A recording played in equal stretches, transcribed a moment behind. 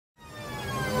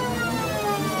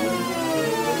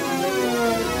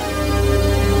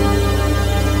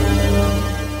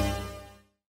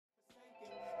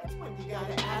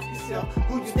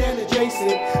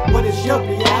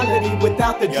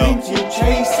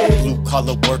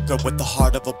blue-collar worker with the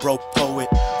heart of a broke poet.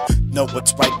 Know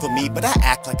what's right for me, but I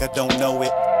act like I don't know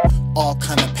it. All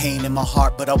kind of pain in my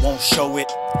heart, but I won't show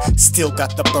it. Still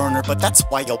got the burner, but that's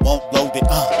why I won't load it.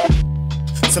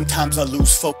 Sometimes I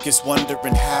lose focus,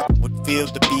 wondering how it would feel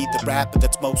to be the rapper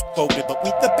that's most quoted. But we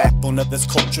the backbone of this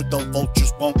culture, though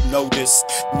vultures won't notice.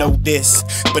 Know this,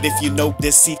 but if you know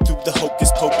this, see through the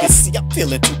hocus pocus. See, I'm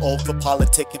feeling too old for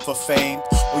politicking for fame.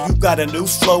 Or you got a new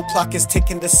flow, clock is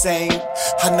ticking the same.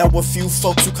 I know a few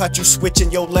folks who caught you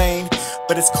switching your lane.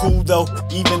 But it's cool though,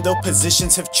 even though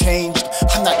positions have changed.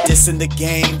 I'm not dissing the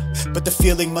game, but the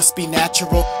feeling must be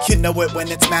natural. You know it when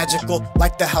it's magical,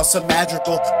 like the house of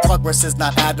Madrigal. Progress is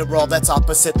not Adderall, that's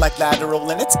opposite like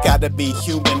lateral. And it's gotta be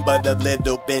human, but a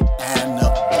little bit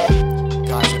animal.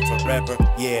 Gosh, and forever,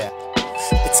 yeah.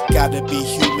 It's gotta be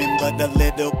human, but a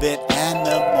little bit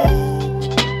animal.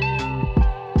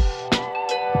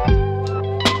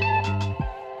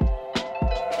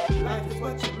 Life is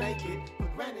what you make it,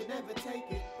 but granted never